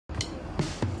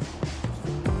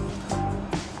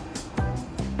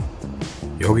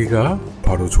여기가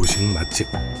바로 조식 맛집.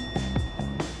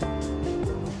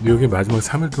 뉴욕에 마지막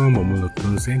 3일 동안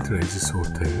머물렀던 세인트 레지스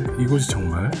호텔. 이곳이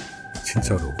정말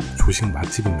진짜로 조식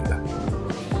맛집입니다.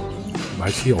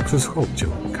 맛이 없을 수가 없죠.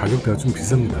 가격대가 좀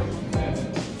비쌉니다.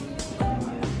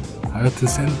 하얏트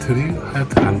센트리,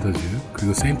 하얏트 안다즈,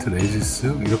 그리고 세인트 레지스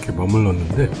이렇게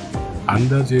머물렀는데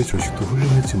안다즈의 조식도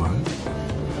훌륭했지만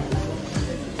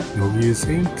여기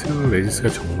세인트 레지스가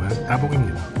정말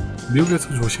따봉입니다.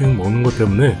 미국에서 조식 먹는 것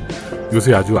때문에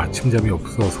요새 아주 아침잠이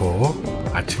없어서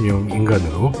아침형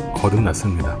인간으로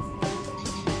거듭났습니다.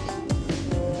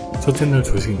 첫째 날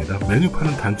조식입니다.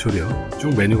 메뉴판은 단촐해요.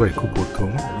 쭉 메뉴가 있고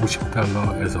보통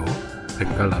 $50에서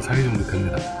 $100 사이 정도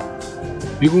됩니다.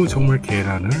 미국은 정말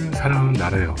계란을 사랑하는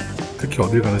나라예요. 특히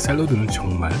어딜 가나 샐러드는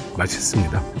정말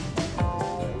맛있습니다.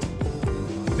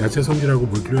 야채 손질하고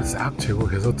물기를 싹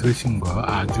제거해서 드레싱과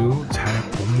아주 잘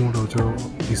버무려져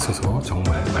있어서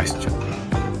정말 맛있죠.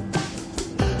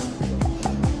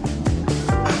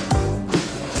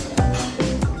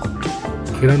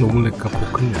 계란 오믈렛과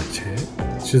볶은 야채,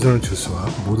 신선한 주스와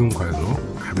모든 과일로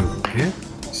가볍게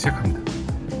시작합니다.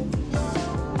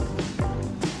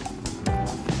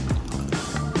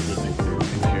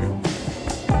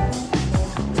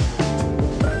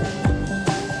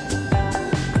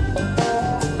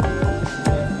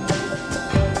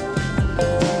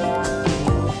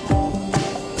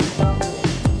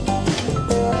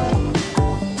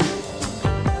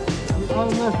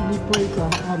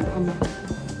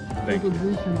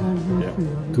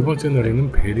 두 번째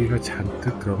날에는 베리가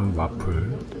잔뜩 들어간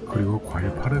와플, 그리고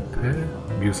과일 파르페,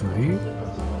 뮤슬리,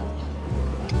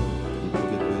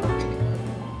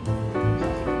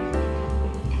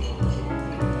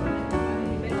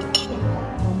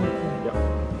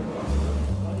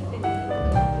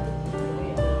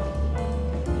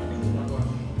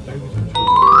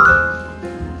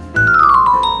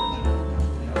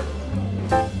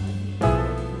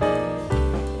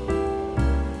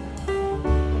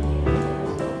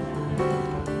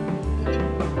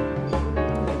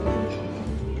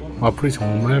 와플이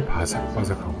정말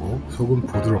바삭바삭하고 속은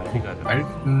부드럽고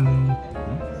딸기는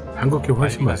한국게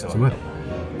훨씬 맛있지만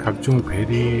각종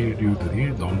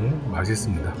베리류들이 너무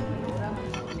맛있습니다.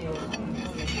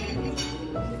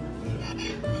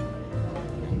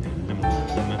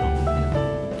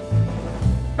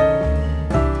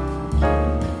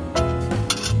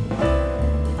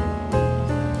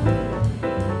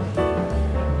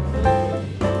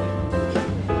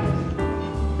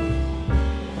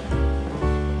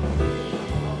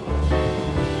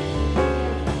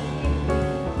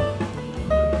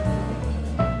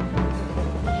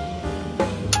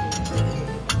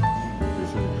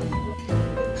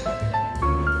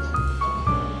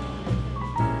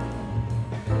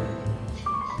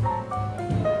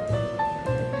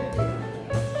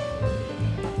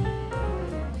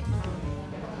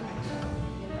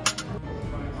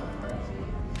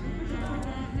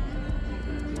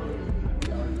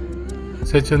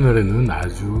 셋째 날에는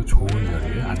아주 좋은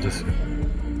자리에 앉았어요.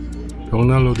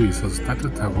 벽난로도 있어서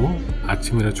따뜻하고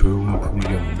아침이라 조용한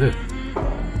분위기였는데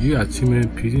이 아침에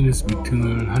비즈니스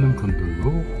미팅을 하는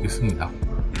분들도 있습니다.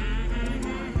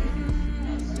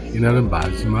 이날은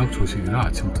마지막 조식이라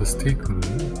아침부터 스테이크를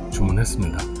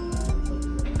주문했습니다.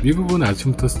 미국은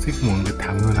아침부터 스테이크 먹는 게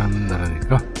당연한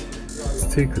나라니까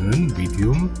스테이크는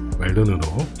미디움 웰던으로,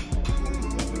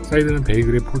 사이드는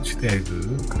베이글에 포치드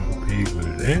에그, 그리고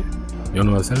베이글에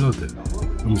연어와 샐러드,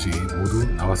 음식이 모두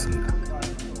나왔습니다.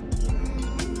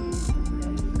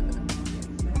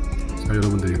 자,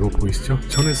 여러분들 이거 보이시죠?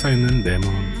 천에 쌓이는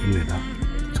레몬입니다.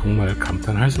 정말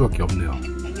감탄할 수밖에 없네요.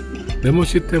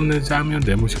 레몬씨 때문에 짜면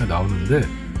레몬씨가 나오는데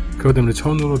그것 때문에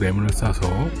천으로 레몬을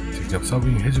싸서 직접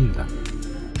서빙 해줍니다.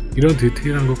 이런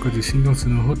디테일한 것까지 신경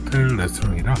쓰는 호텔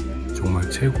레스토랑이라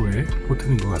정말 최고의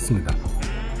호텔인 것 같습니다.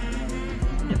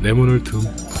 레몬을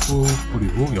듬뿍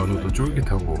뿌리고 연어도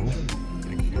쫄깃하고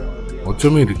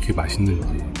어쩌면 이렇게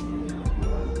맛있는지.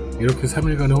 이렇게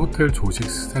 3일간의 호텔 조식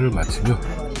식사를 마치며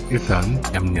일단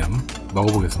냠냠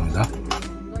먹어보겠습니다.